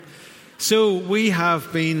So we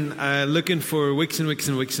have been looking for weeks and weeks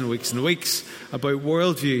and weeks and weeks and weeks about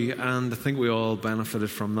worldview, and I think we all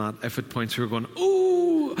benefited from that. If at points we were going,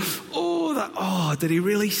 did he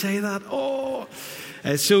really say that?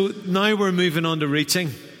 So now we're moving on to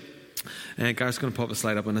reaching. Gareth's going to pop a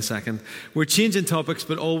slide up in a second. We're changing topics,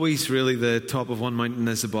 but always really the top of one mountain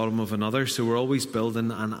is the bottom of another. So we're always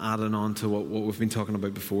building and adding on to what we've been talking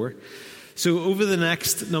about before. So over the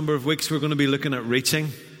next number of weeks, we're going to be looking at reaching.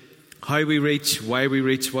 How we reach, why we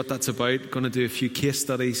reach, what that's about. Going to do a few case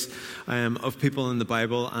studies of people in the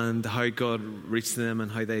Bible and how God reached them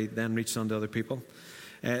and how they then reached on to other people.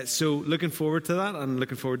 So looking forward to that and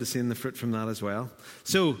looking forward to seeing the fruit from that as well.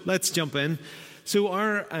 So let's jump in. So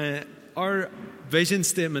our vision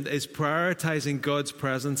statement is prioritizing God's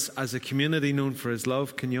presence as a community known for His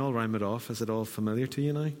love. Can you all rhyme it off? Is it all familiar to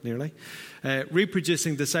you now? Nearly.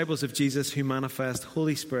 Reproducing disciples of Jesus who manifest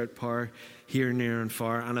Holy Spirit power here, near and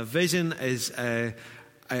far. And a vision is a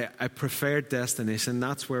preferred destination.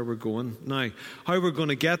 That's where we're going. Now, how we're going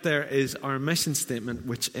to get there is our mission statement,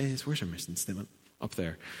 which is, where's our mission statement? Up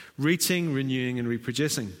there. Reaching, renewing and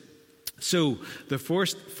reproducing. So the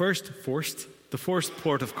first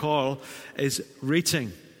port of call is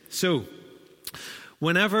reaching. So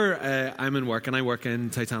whenever I'm in work, and I work in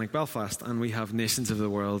Titanic Belfast, and we have nations of the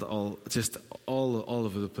world all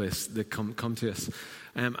over the place that come to us.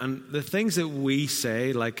 And the things that we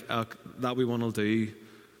say, like that we want to do,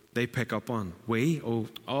 they pick up on. We?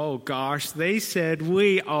 Oh gosh, they said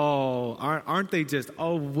we. Aren't they just,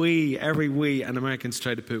 we, every we. And Americans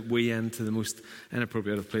try to put we into the most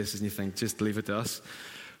inappropriate of places, and you think, just leave it to us.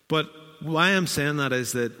 But why I'm saying that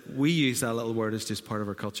is that we use that little word as just part of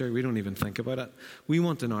our culture. We don't even think about it. We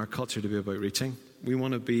want in our culture to be about reaching. We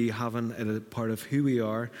want to be having it a part of who we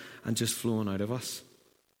are and just flowing out of us.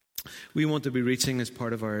 We want to be reaching as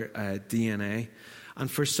part of our DNA.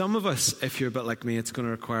 And for some of us, if you're a bit like me, it's going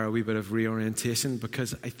to require a wee bit of reorientation,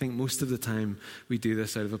 because I think most of the time we do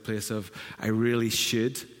this out of a place of, I really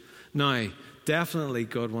should. Now, definitely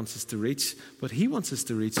God wants us to reach, but He wants us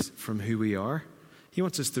to reach from who we are. He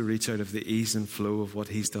wants us to reach out of the ease and flow of what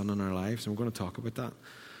He's done in our lives, and we're going to talk about that.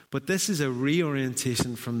 But this is a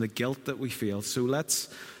reorientation from the guilt that we feel. So let's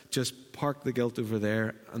just park the guilt over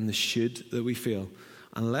there and the should that we feel.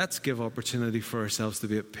 And let's give opportunity for ourselves to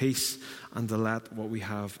be at peace and to let what we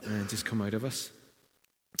have just come out of us.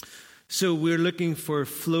 So we're looking for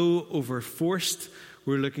flow over forced.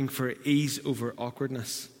 We're looking for ease over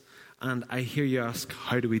awkwardness. And I hear you ask,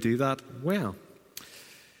 how do we do that? Well,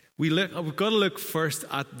 we've got to look first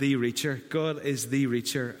at the reacher. God is the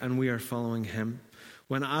reacher, and we are following Him.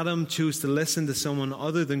 When Adam chose to listen to someone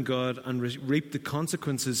other than God and reap the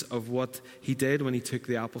consequences of what he did when he took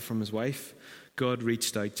the apple from his wife, God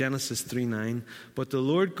reached out. Genesis 3:9. But the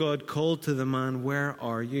Lord God called to the man, "Where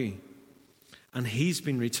are you?" And He's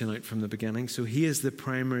been reaching out from the beginning, so He is the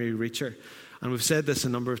primary reacher. And we've said this a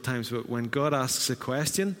number of times, but when God asks a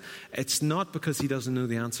question, it's not because He doesn't know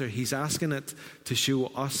the answer. He's asking it to show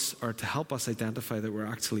us or to help us identify that we're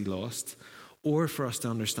actually lost, or for us to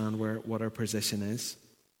understand what our position is.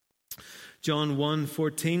 John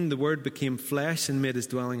 1:14, the Word became flesh and made His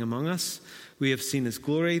dwelling among us. We have seen His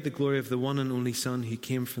glory, the glory of the one and only Son who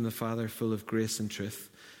came from the Father, full of grace and truth.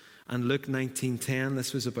 And Luke 19:10,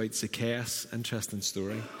 this was about Zacchaeus. Interesting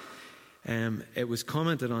story. It was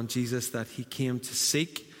commented on Jesus that He came to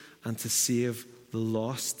seek and to save the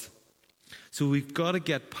lost. So we've got to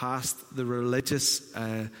get past the religious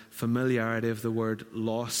familiarity of the word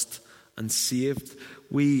lost and saved.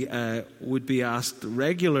 We would be asked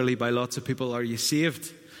regularly by lots of people, are you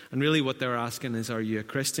saved? And really what they're asking is, are you a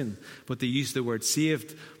Christian? But they use the word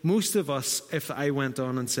saved. Most of us, if I went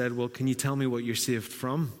on and said, well, can you tell me what you're saved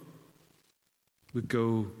from? We'd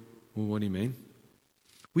go, well, what do you mean?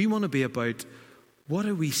 We want to be about, what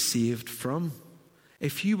are we saved from?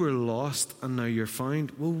 If you were lost and now you're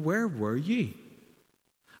found, well, where were you?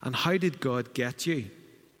 And how did God get you?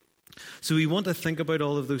 So we want to think about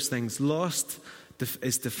all of those things. Lost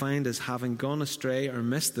is defined as having gone astray or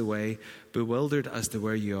missed the way, bewildered as to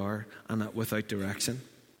where you are, and without direction.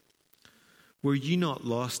 Were you not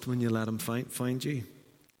lost when you let Him find you?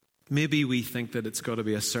 Maybe we think that it's got to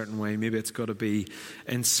be a certain way. Maybe it's got to be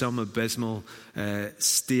in some abysmal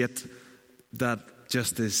state that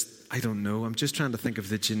just is, I don't know. I'm just trying to think of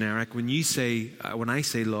the generic. When I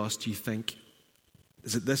say lost, you think,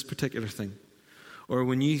 is it this particular thing? Or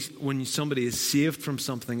when somebody is saved from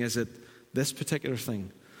something, is it this particular thing?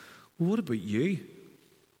 Well, what about you?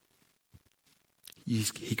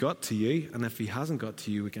 He got to you, and if He hasn't got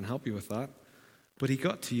to you, we can help you with that. But He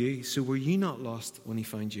got to you, so were you not lost when He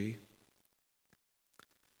found you?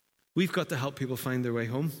 We've got to help people find their way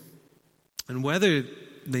home. And whether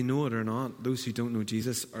they know it or not, those who don't know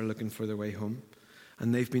Jesus are looking for their way home.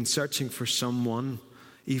 And they've been searching for someone,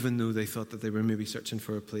 even though they thought that they were maybe searching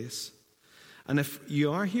for a place. And if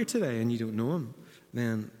you are here today and you don't know him,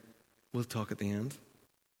 then we'll talk at the end.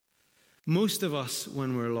 Most of us,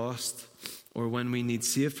 when we're lost or when we need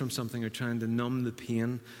saved from something, are trying to numb the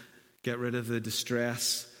pain, get rid of the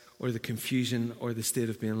distress or the confusion or the state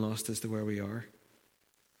of being lost as to where we are.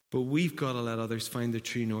 But we've got to let others find their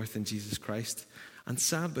true north in Jesus Christ. And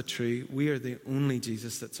sad but true, we are the only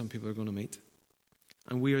Jesus that some people are going to meet.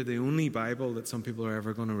 And we are the only Bible that some people are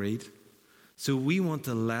ever going to read. So we want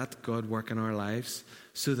to let God work in our lives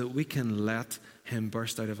so that we can let him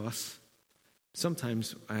burst out of us.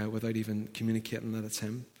 Sometimes without even communicating that it's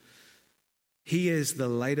him. He is the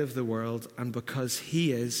light of the world, and because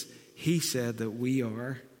he is, he said that we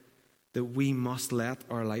must let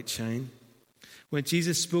our light shine. When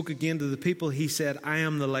Jesus spoke again to the people, he said, I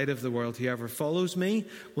am the light of the world. Whoever follows me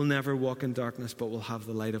will never walk in darkness, but will have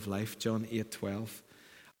the light of life. John 8:12.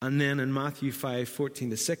 And then in Matthew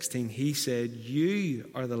 5:14-16, he said, you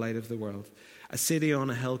are the light of the world. A city on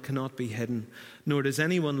a hill cannot be hidden, nor does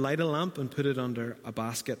anyone light a lamp and put it under a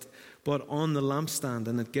basket, but on the lampstand,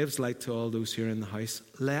 and it gives light to all those who are in the house.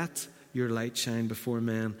 Let your light shine before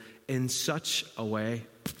men in such a way.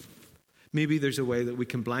 Maybe there's a way that we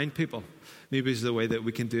can blind people. Maybe there's a way that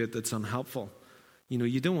we can do it that's unhelpful. You know,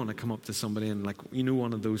 you don't want to come up to somebody and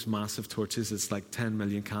one of those massive torches, it's like 10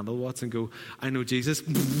 million candle watts, and go, I know Jesus.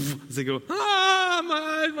 As they go,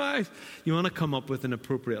 my eyes. You want to come up with an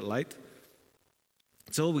appropriate light.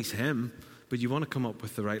 It's always him, but you want to come up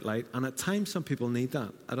with the right light. And at times, some people need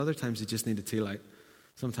that. At other times, they just need a tea light.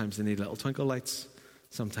 Sometimes they need little twinkle lights.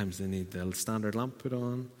 Sometimes they need the standard lamp put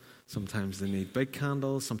on. Sometimes they need big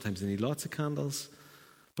candles. Sometimes they need lots of candles.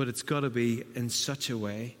 But it's got to be in such a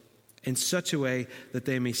way that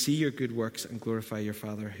they may see your good works and glorify your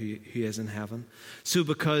Father who is in heaven. So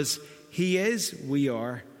because he is, we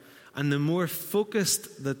are. And the more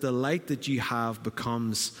focused that the light that you have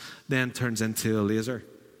becomes, then turns into a laser.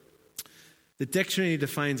 The dictionary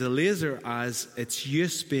defines a laser as its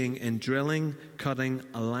use being in drilling, cutting,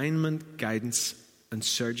 alignment, guidance, and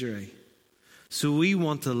surgery. So we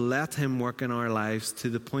want to let him work in our lives to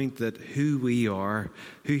the point that who we are,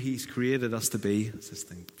 who he's created us to be, as this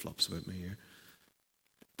thing flops about me here,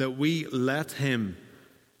 that we let him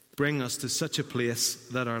bring us to such a place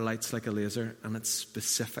that our light's like a laser, and it's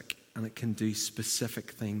specific, and it can do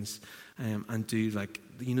specific things, and do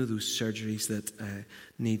those surgeries that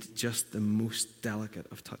need just the most delicate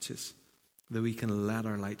of touches, that we can let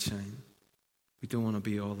our light shine. We don't want to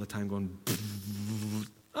be all the time going,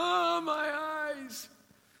 oh, my eyes.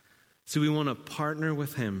 So we want to partner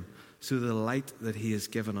with him so the light that he has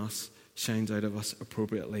given us shines out of us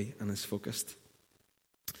appropriately and is focused.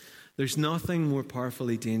 There's nothing more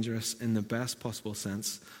powerfully dangerous in the best possible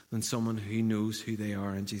sense than someone who knows who they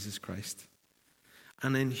are in Jesus Christ.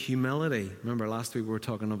 And in humility, remember last week we were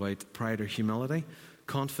talking about pride or humility.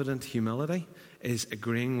 Confident humility is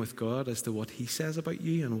agreeing with God as to what he says about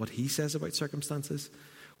you and what he says about circumstances.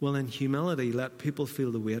 Well, in humility, let people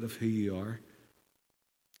feel the weight of who you are.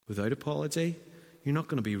 Without apology, you're not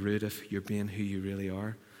going to be rude if you're being who you really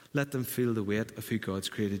are. Let them feel the weight of who God's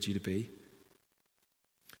created you to be.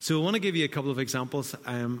 So I want to give you a couple of examples.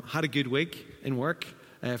 Had a good week in work.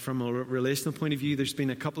 From a relational point of view, there's been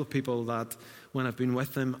a couple of people that when I've been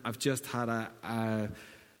with them, I've just had a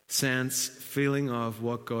feeling of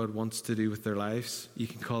what God wants to do with their lives. You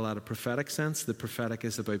can call that a prophetic sense. The prophetic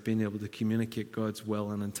is about being able to communicate God's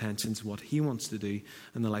will and intentions, what he wants to do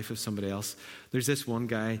in the life of somebody else. There's this one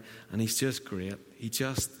guy, and he's just great.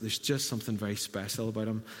 There's just something very special about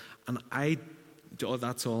him. And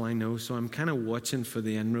that's all I know. So I'm kind of watching for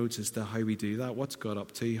the inroads as to how we do that. What's God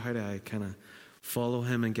up to? How do I kind of follow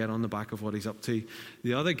him and get on the back of what he's up to?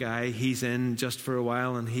 The other guy, he's in just for a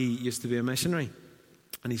while, and he used to be a missionary.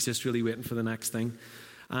 And he's just really waiting for the next thing.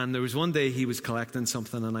 And there was one day he was collecting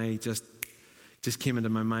something, and I just came into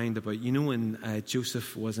my mind about, when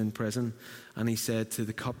Joseph was in prison, and he said to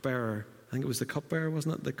the cupbearer, I think it was the cupbearer,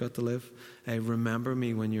 wasn't it, that got to live? Remember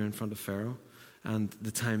me when you're in front of Pharaoh. And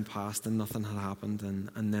the time passed, and nothing had happened.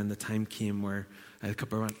 And then the time came where the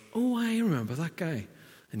cupbearer went, oh, I remember that guy.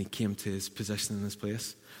 And he came to his position in his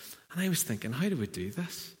place. And I was thinking, how do we do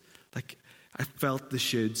this? I felt the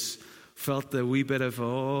shoulds. Felt the wee bit of,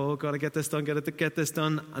 got to get this done, get this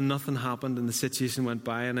done, and nothing happened, and the situation went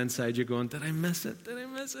by, and inside you're going, did I miss it?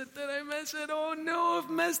 Oh no,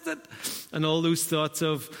 I've missed it. And all those thoughts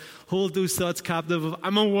hold those thoughts captive of,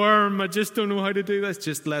 I'm a worm, I just don't know how to do this.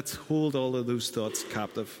 Just let's hold all of those thoughts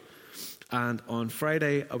captive. And on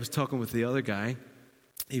Friday, I was talking with the other guy.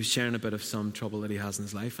 he was sharing a bit of some trouble that he has in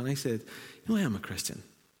his life. And I said, I am a Christian.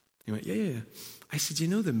 He went, yeah. I said,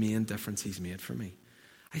 the main difference he's made for me?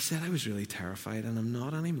 I said, I was really terrified and I'm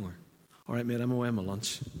not anymore. All right, mate, I'm away on my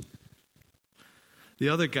lunch. The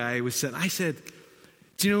other guy was saying, I said,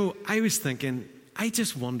 I was thinking, I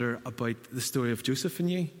just wonder about the story of Joseph and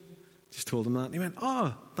you. Just told him that. And he went,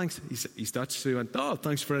 oh, thanks. He's Dutch, so he went, oh,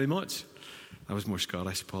 thanks very much. That was more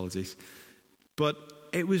Scottish, apologies. But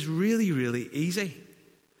it was really, really easy.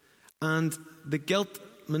 And the guilt,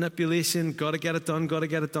 manipulation, got to get it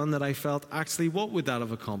done that I felt, actually, what would that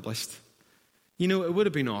have accomplished? It would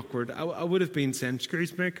have been awkward. I would have been saying,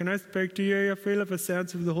 excuse me, can I speak to you? I feel a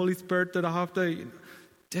sense of the Holy Spirit that I have to.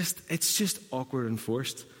 It's just awkward and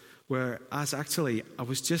forced. Whereas actually, I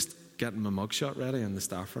was just getting my mugshot ready in the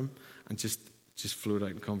staff room and just flowed out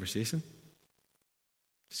in conversation.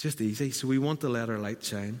 It's just easy. So we want to let our light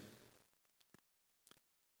shine.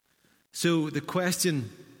 So the question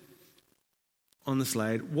on the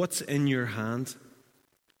slide, what's in your hand?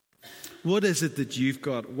 What is it that you've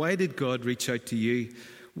got? Why did God reach out to you?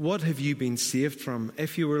 What have you been saved from?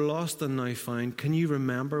 If you were lost and now found, can you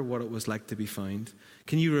remember what it was like to be found?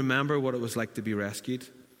 Can you remember what it was like to be rescued?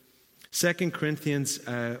 2 Corinthians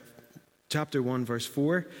chapter 1, verse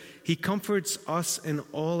 4, He comforts us in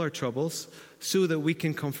all our troubles so that we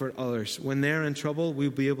can comfort others. When they're in trouble,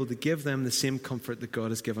 we'll be able to give them the same comfort that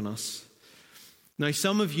God has given us. Now,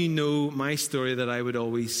 some of you know my story that I would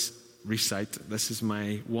always recite. This is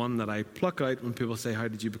my one that I pluck out when people say, how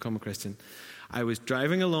did you become a Christian? I was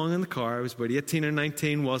driving along in the car. I was about 18 or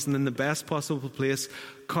 19, wasn't in the best possible place.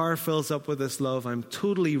 Car fills up with this love. I'm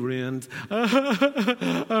totally ruined.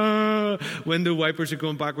 Window wipers are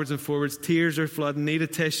going backwards and forwards. Tears are flooding. Need a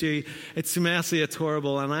tissue. It's messy. It's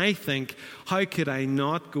horrible. And I think, how could I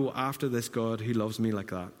not go after this God who loves me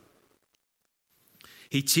like that?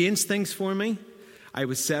 He changed things for me. I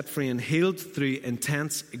was set free and healed through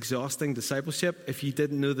intense, exhausting discipleship. If you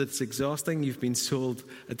didn't know that it's exhausting, you've been sold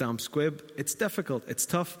a damn squib. It's difficult, it's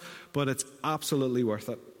tough, but it's absolutely worth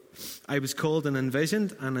it. I was called and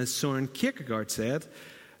envisioned, and as Soren Kierkegaard said,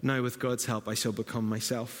 now with God's help I shall become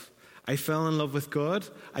myself. I fell in love with God.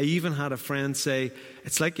 I even had a friend say,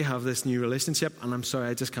 it's like you have this new relationship, and I'm sorry,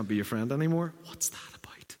 I just can't be your friend anymore. What's that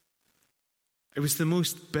about? It was the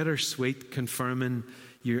most bittersweet, confirming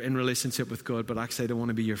you're in relationship with God, but actually I don't want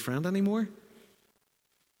to be your friend anymore.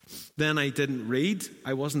 Then I didn't read.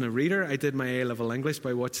 I wasn't a reader. I did my A-level English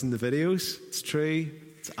by watching the videos. It's true.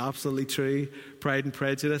 It's absolutely true. Pride and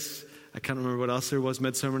Prejudice. I can't remember what else there was.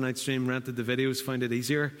 Midsummer Night's Dream. Rented the videos. Found it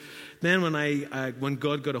easier. Then when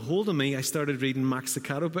God got a hold of me, I started reading Max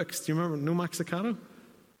Lucado books. Do you know Max Lucado?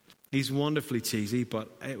 He's wonderfully cheesy, but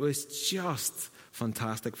it was just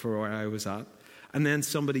fantastic for where I was at. And then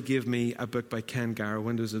somebody gave me a book by Ken Garrett,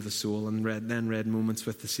 Windows of the Soul, and read Moments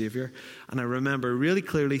with the Saviour. And I remember really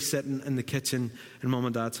clearly sitting in the kitchen in Mum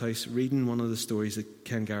and Dad's house, reading one of the stories that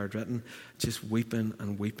Ken Garrett had written, just weeping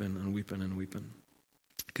and weeping and weeping and weeping.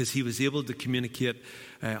 Because he was able to communicate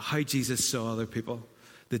how Jesus saw other people,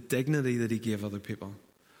 the dignity that he gave other people,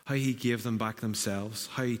 how he gave them back themselves,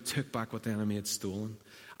 how he took back what the enemy had stolen.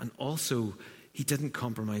 And also, he didn't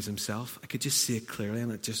compromise himself. I could just see it clearly,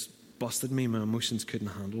 and it just busted me. My emotions couldn't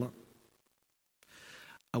handle it.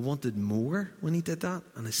 I wanted more when he did that,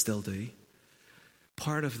 and I still do.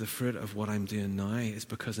 Part of the fruit of what I'm doing now is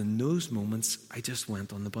because in those moments, I just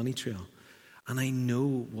went on the bunny trail. And I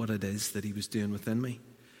know what it is that he was doing within me.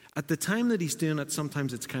 At the time that he's doing it,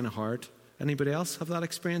 sometimes it's kind of hard. Anybody else have that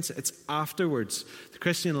experience? It's afterwards. The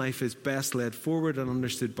Christian life is best led forward and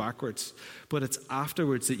understood backwards. But it's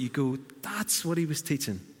afterwards that you go, that's what he was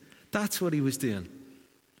teaching. That's what he was doing.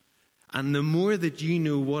 And the more that you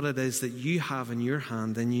know what it is that you have in your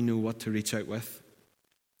hand, then you know what to reach out with.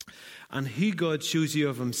 And who God shows you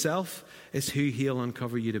of himself is who he'll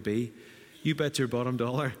uncover you to be. You bet your bottom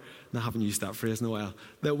dollar, and I haven't used that phrase in a while,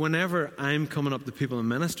 that whenever I'm coming up to people in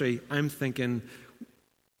ministry, I'm thinking,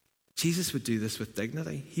 Jesus would do this with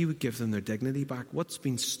dignity. He would give them their dignity back. What's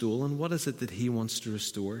been stolen? What is it that he wants to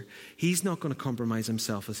restore? He's not going to compromise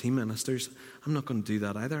himself as he ministers. I'm not going to do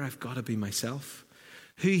that either. I've got to be myself.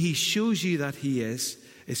 Who he shows you that he is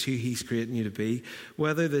who he's creating you to be.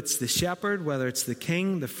 Whether it's the shepherd, whether it's the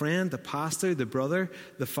king, the friend, the pastor, the brother,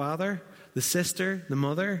 the father, the sister, the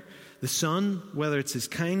mother, the son, whether it's his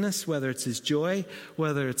kindness, whether it's his joy,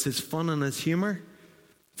 whether it's his fun and his humor,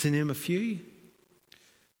 to name a few.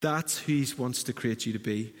 That's who he wants to create you to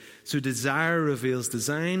be. So desire reveals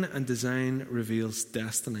design, and design reveals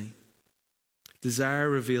destiny. Desire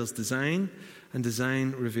reveals design, and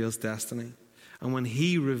design reveals destiny. And when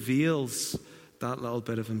he reveals that little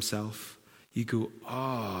bit of himself, you go,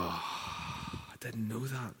 oh, didn't know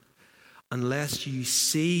that. Unless you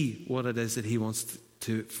see what it is that he wants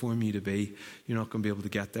to form you to be, you're not going to be able to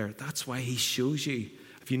get there. That's why he shows you.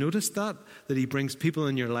 Have you noticed that? That he brings people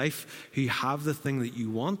in your life who have the thing that you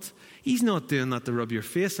want. He's not doing that to rub your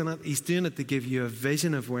face in it. He's doing it to give you a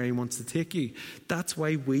vision of where he wants to take you. That's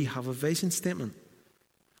why we have a vision statement.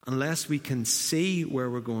 Unless we can see where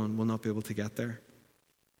we're going, we'll not be able to get there.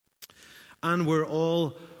 And we're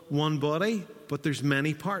all one body, but there's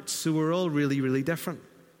many parts. So we're all really, really different.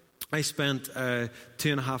 I spent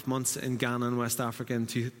 2.5 months in Ghana in West Africa in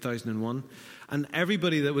 2001. And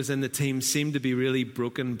everybody that was in the team seemed to be really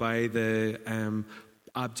broken by the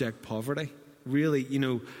abject poverty. Really,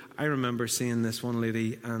 I remember seeing this one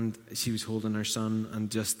lady and she was holding her son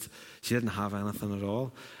and she didn't have anything at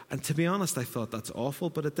all. And to be honest, I thought that's awful,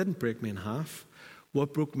 but it didn't break me in half.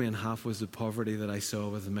 What broke me in half was the poverty that I saw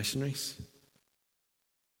with the missionaries.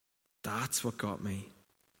 That's what got me.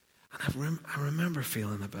 And I remember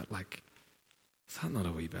feeling a bit like, is that not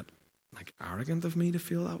a wee bit like arrogant of me to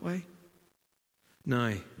feel that way?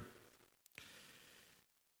 Now,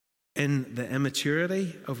 in the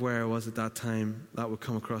immaturity of where I was at that time, that would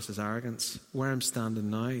come across as arrogance. Where I'm standing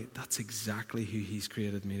now, that's exactly who he's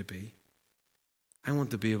created me to be. I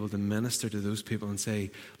want to be able to minister to those people and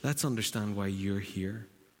say, let's understand why you're here.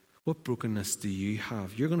 What brokenness do you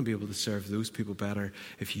have? You're going to be able to serve those people better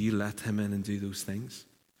if you let him in and do those things.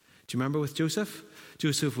 Do you remember with Joseph?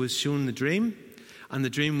 Joseph was shown the dream, and the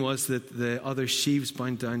dream was that the other sheaves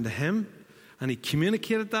bound down to him, and he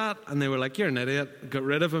communicated that, and they were like, you're an idiot. Got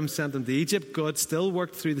rid of him, sent him to Egypt. God still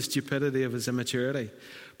worked through the stupidity of his immaturity.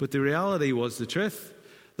 But the reality was the truth,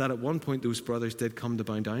 that at one point those brothers did come to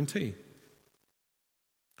bow down to.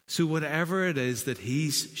 So whatever it is that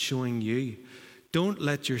he's showing you, don't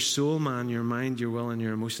let your soul, man, your mind, your will, and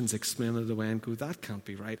your emotions explain it away and go, that can't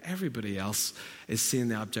be right. Everybody else is seeing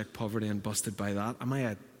the abject poverty and busted by that. Am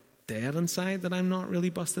I dead inside that I'm not really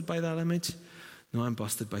busted by that image? No, I'm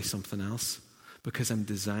busted by something else. Because I'm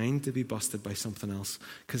designed to be busted by something else.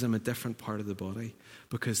 Because I'm a different part of the body.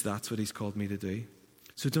 Because that's what he's called me to do.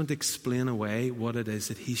 So don't explain away what it is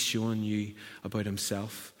that he's showing you about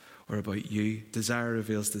himself or about you. Desire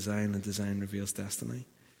reveals design, and design reveals destiny.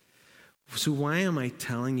 So why am I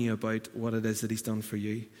telling you about what it is that he's done for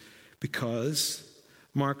you? Because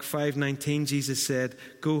Mark 5:19, Jesus said,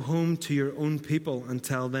 go home to your own people and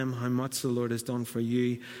tell them how much the Lord has done for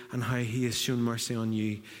you and how he has shown mercy on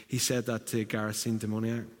you. He said that to a Gerasene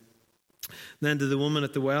demoniac. Then to the woman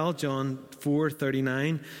at the well, John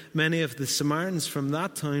 4:39, many of the Samaritans from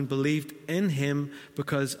that town believed in him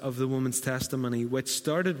because of the woman's testimony, which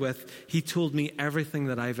started with, he told me everything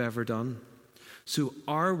that I've ever done. So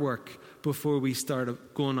our work before we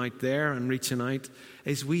start going out there and reaching out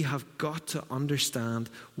is we have got to understand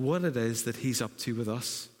what it is that he's up to with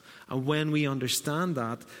us. And when we understand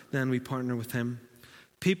that, then we partner with him.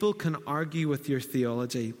 People can argue with your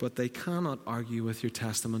theology, but they cannot argue with your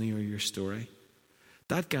testimony or your story.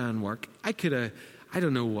 That guy in work, I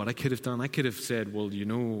don't know what I could have done. I could have said, well,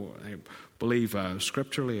 I believe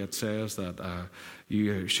scripturally it says that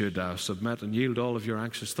you should submit and yield all of your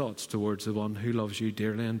anxious thoughts towards the one who loves you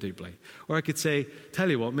dearly and deeply. Or I could say, tell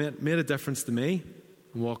you what, mate, made a difference to me,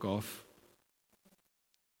 and walk off.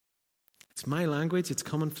 It's my language, it's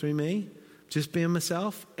coming through me, just being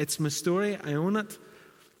myself. It's my story, I own it.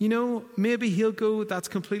 Maybe he'll go, that's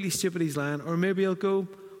completely stupid, he's lying. Or maybe he'll go,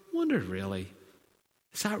 wonder really,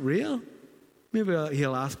 is that real? Maybe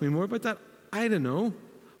he'll ask me more about that. I don't know.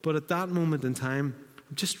 But at that moment in time,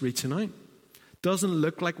 I'm just reaching out. Doesn't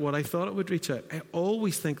look like what I thought it would reach out. I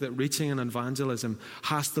always think that reaching in evangelism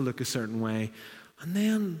has to look a certain way. And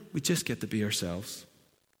then we just get to be ourselves.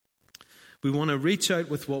 We want to reach out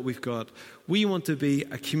with what we've got. We want to be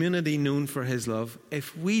a community known for his love.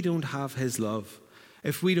 If we don't have his love,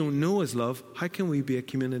 if we don't know his love, how can we be a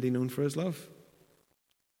community known for his love?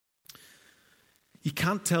 You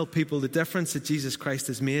can't tell people the difference that Jesus Christ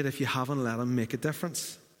has made if you haven't let him make a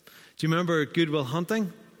difference. Do you remember Good Will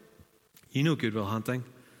Hunting? You know Good Will Hunting.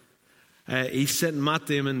 Matt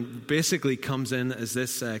Damon basically comes in as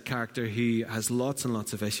this character who has lots and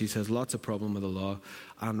lots of issues, has lots of problems with the law,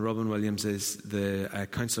 and Robin Williams is the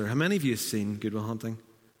counsellor. How many of you have seen Good Will Hunting?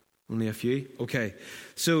 Only a few? Okay.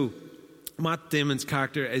 So Matt Damon's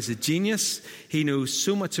character is a genius. He knows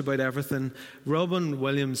so much about everything. Robin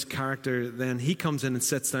Williams' character, then he comes in and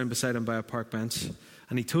sits down beside him by a park bench,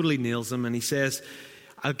 and he totally nails him, and he says,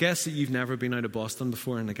 I'll guess that you've never been out of Boston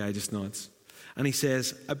before, and the guy just nods. And he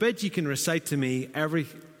says, I bet you can recite to me every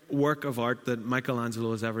work of art that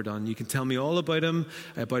Michelangelo has ever done. You can tell me all about him,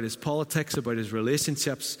 about his politics, about his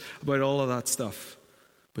relationships, about all of that stuff.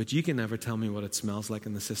 But you can never tell me what it smells like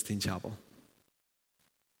in the Sistine Chapel.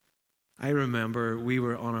 I remember we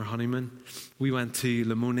were on our honeymoon. We went to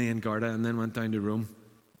Limone and Garda and then went down to Rome.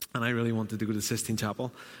 And I really wanted to go to the Sistine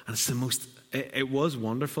Chapel. And it's the most, it was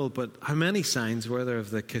wonderful, but how many signs were there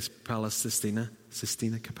of the Capella Sistina?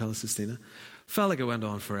 Capella Sistina? Felt like it went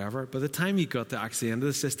on forever. By the time you got to actually into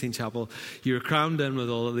the Sistine Chapel, you were crammed in with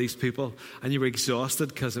all of these people and you were exhausted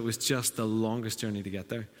because it was just the longest journey to get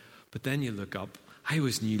there. But then you look up. I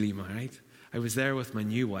was newly married. I was there with my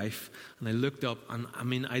new wife, and I looked up, and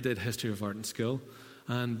I did history of art in school,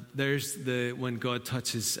 and there's when God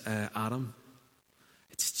touches Adam.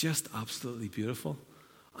 It's just absolutely beautiful,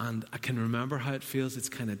 and I can remember how it feels. It's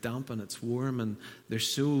kind of damp and it's warm, and they're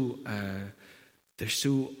so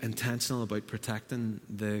intentional about protecting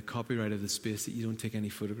the copyright of the space that you don't take any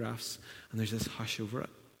photographs, and there's this hush over it.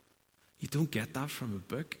 You don't get that from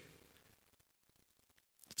a book.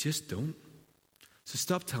 You just don't. So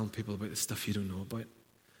stop telling people about the stuff you don't know about.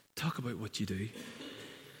 Talk about what you do.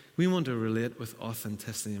 We want to relate with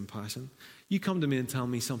authenticity and passion. You come to me and tell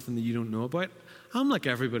me something that you don't know about. I'm like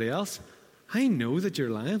everybody else. I know that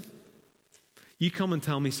you're lying. You come and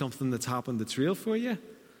tell me something that's happened that's real for you.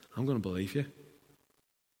 I'm going to believe you.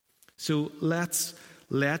 So let's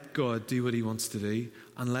let God do what he wants to do,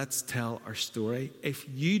 and let's tell our story. If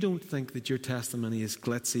you don't think that your testimony is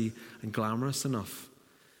glitzy and glamorous enough,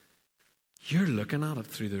 you're looking at it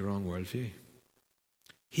through the wrong worldview.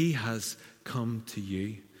 He has come to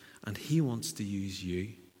you, and he wants to use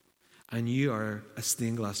you. And you are a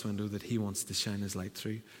stained glass window that he wants to shine his light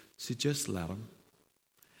through. So just let him.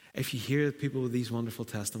 If you hear people with these wonderful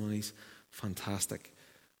testimonies, fantastic.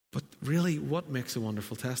 But really, what makes a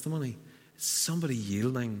wonderful testimony? It's somebody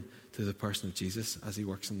yielding to the person of Jesus as he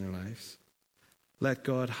works in their lives. Let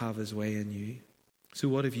God have his way in you. So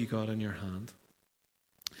what have you got in your hand?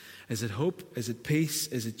 Is it hope? Is it peace?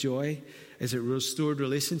 Is it joy? Is it restored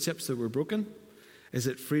relationships that were broken? Is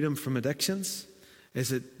it freedom from addictions?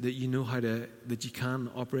 Is it that you know that you can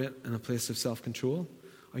operate in a place of self-control?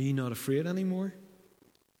 Are you not afraid anymore?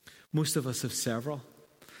 Most of us have several.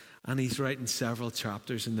 And he's writing several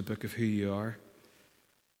chapters in the book of who you are.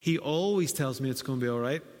 He always tells me it's going to be all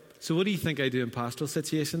right. So what do you think I do in pastoral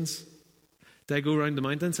situations? Do I go around the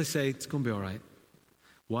mountains? I say, it's going to be all right.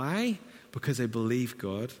 Why? Because I believe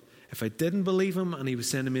God. If I didn't believe him and he was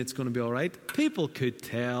saying to me it's going to be all right, people could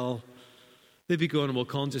tell. They'd be going, well,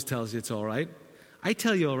 Colin just tells you it's all right. I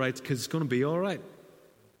tell you all right because it's going to be all right.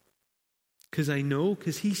 Because I know,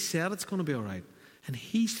 because he said it's going to be all right. And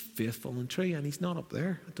he's faithful and true, and he's not up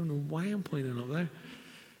there. I don't know why I'm pointing up there.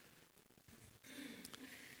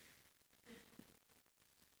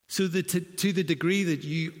 So to the degree that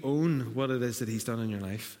you own what it is that he's done in your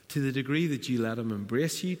life, to the degree that you let him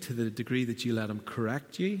embrace you, to the degree that you let him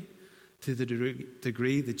correct you, to the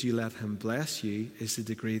degree that you let him bless you, is the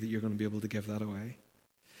degree that you're going to be able to give that away.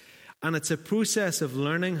 And it's a process of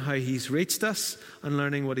learning how he's reached us and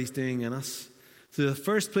learning what he's doing in us. So the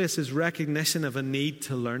first place is recognition of a need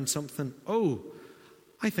to learn something. Oh,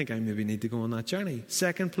 I think I maybe need to go on that journey.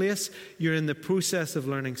 Second place, you're in the process of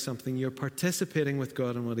learning something. You're participating with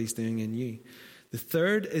God in what he's doing in you. The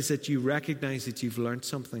third is that you recognize that you've learned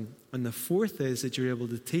something. And the fourth is that you're able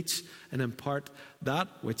to teach and impart that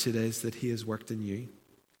which it is that he has worked in you.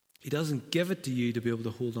 He doesn't give it to you to be able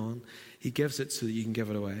to hold on. He gives it so that you can give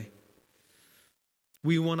it away.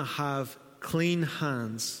 We want to have clean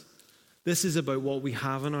hands. This is about what we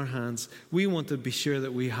have in our hands. We want to be sure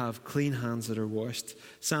that we have clean hands that are washed.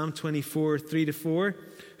 Psalm 24, 3-4.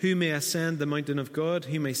 Who may ascend the mountain of God?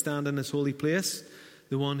 Who may stand in his holy place?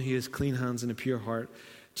 The one who has clean hands and a pure heart.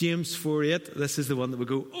 James 4:8. This is the one that will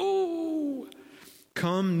go, oh!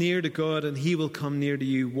 Come near to God and he will come near to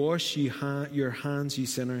you. Wash your hands, you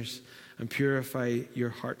sinners, and purify your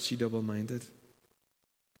hearts, you double-minded.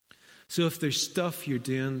 So if there's stuff you're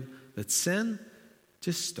doing that's sin,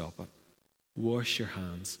 just stop it. Wash your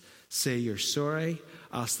hands. Say you're sorry.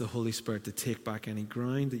 Ask the Holy Spirit to take back any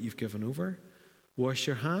ground that you've given over. Wash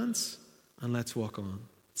your hands and let's walk on.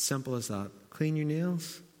 Simple as that. Clean your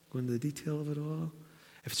nails. Go into the detail of it all.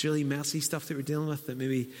 If it's really messy stuff that we're dealing with that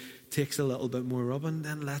maybe takes a little bit more rubbing,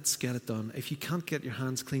 then let's get it done. If you can't get your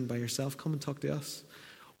hands clean by yourself, come and talk to us.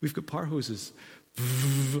 We've got power hoses.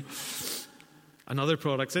 And other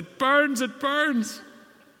products. It burns.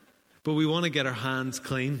 But we want to get our hands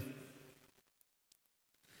clean.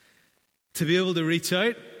 To be able to reach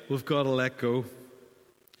out, we've got to let go.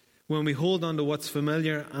 When we hold on to what's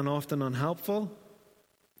familiar and often unhelpful,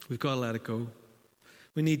 we've got to let it go.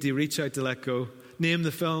 We need to reach out to let go. Name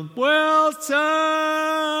the film, Well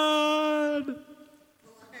Done!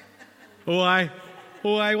 Oh,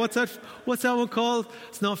 what's that one called?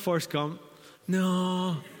 It's not Forrest Gump.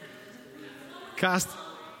 No. Cast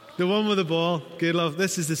The one with the ball. Good love.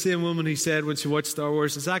 This is the same woman who said when she watched Star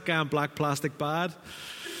Wars, is that guy in black plastic bad?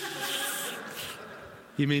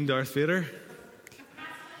 You mean Darth Vader?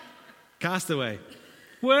 Castaway.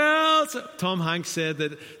 Well, Tom Hanks said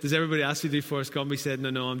that, does everybody ask you to do Forrest Gump? He said,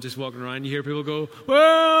 no, I'm just walking around. You hear people go,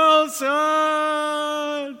 Wilson!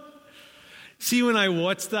 See, when I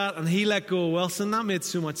watched that and he let go of Wilson, that made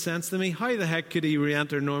so much sense to me. How the heck could he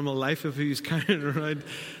re-enter normal life if he was carrying around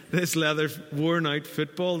this leather worn-out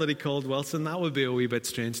football that he called Wilson? That would be a wee bit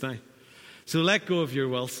strange now. So let go of your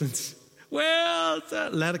Wilsons.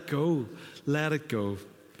 Wilson! Let it go. Let it go.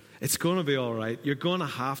 It's going to be all right. You're going to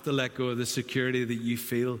have to let go of the security that you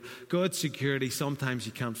feel. God's security, sometimes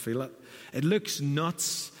you can't feel it. It looks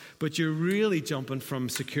nuts, but you're really jumping from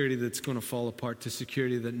security that's going to fall apart to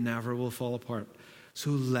security that never will fall apart.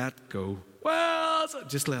 So let go. Well,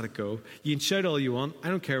 just let it go. You can shout all you want. I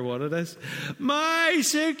don't care what it is. My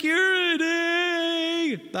security,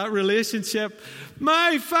 that relationship,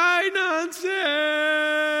 my finances,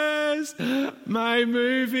 my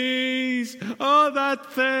movies, oh,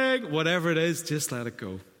 that thing, whatever it is, just let it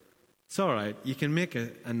go. It's all right. You can make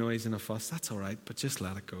a noise and a fuss. That's all right, but just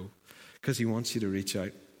let it go because he wants you to reach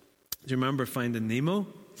out. Do you remember Finding Nemo?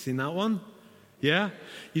 Seen that one? Yeah?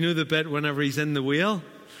 You know the bit whenever he's in the whale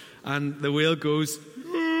and the whale goes,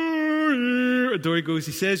 Dory goes,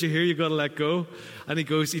 he says, you're here, you got to let go. And he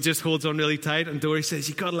goes, he just holds on really tight. And Dory says,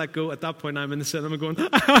 you got to let go. At that point, I'm in the cinema going,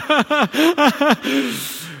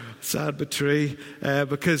 sad but true,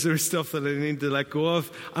 because there's stuff that I need to let go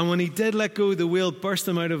of. And when he did let go, the whale burst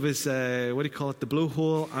him out of his, the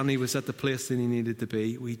blowhole, and he was at the place that he needed to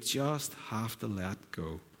be. We just have to let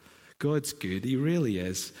go. God's good. He really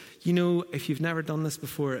is. You know, if you've never done this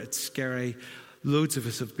before, it's scary. Loads of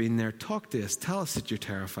us have been there. Talk to us. Tell us that you're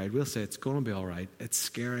terrified. We'll say it's going to be all right. It's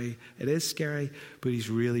scary. It is scary, but he's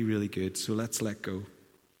really, really good. So let's let go.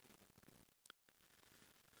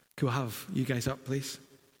 Could we have you guys up, please?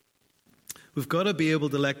 We've got to be able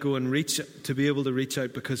to let go and reach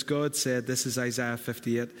out because God said, this is Isaiah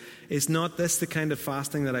 58, is not this the kind of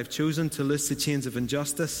fasting that I've chosen to loose the chains of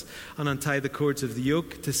injustice and untie the cords of the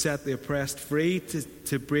yoke, to set the oppressed free,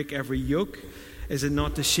 to break every yoke? Is it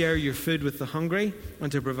not to share your food with the hungry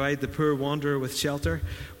and to provide the poor wanderer with shelter?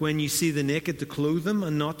 When you see the naked, to clothe them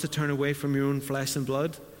and not to turn away from your own flesh and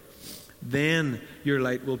blood? Then your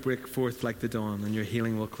light will break forth like the dawn and your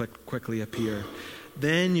healing will quickly appear.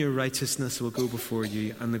 Then your righteousness will go before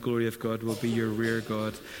you, and the glory of God will be your rear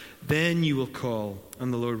guard. Then you will call,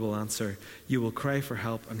 and the Lord will answer. You will cry for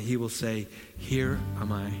help, and he will say, here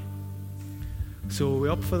am I. So are we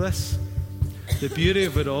up for this? The beauty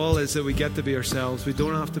of it all is that we get to be ourselves. We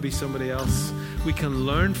don't have to be somebody else. We can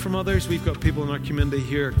learn from others. We've got people in our community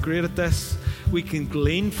who are great at this. We can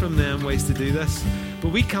glean from them ways to do this.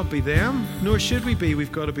 But we can't be them, nor should we be.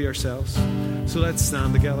 We've got to be ourselves. So let's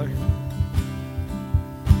stand together.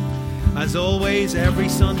 As always, every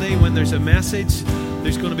Sunday when there's a message,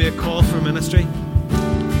 there's going to be a call for ministry.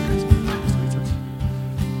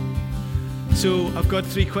 So I've got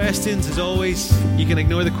 3 questions. As always, you can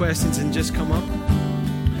ignore the questions and just come up.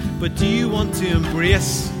 But do you want to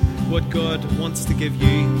embrace what God wants to give you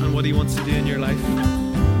and what he wants to do in your life?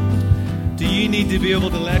 Do you need to be able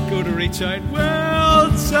to let go to reach out?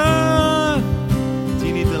 Well, son! Do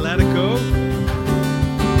you need to let it go?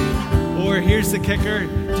 Or here's the kicker,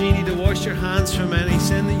 do you need to wash your hands from any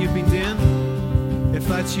sin that you've been doing? If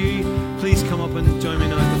that's you, please come up and join me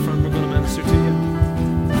now at the front. We're going to minister to you.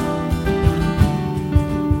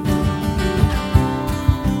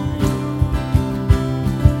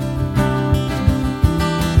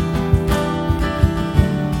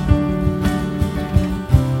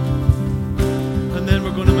 And then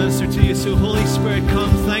we're going to minister to you. So Holy Spirit,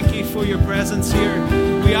 come. Thank you for your presence here.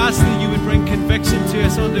 We ask that you would bring conviction to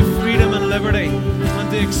us unto freedom and liberty,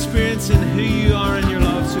 unto experiencing who you are in your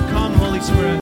love. So come, Holy Spirit.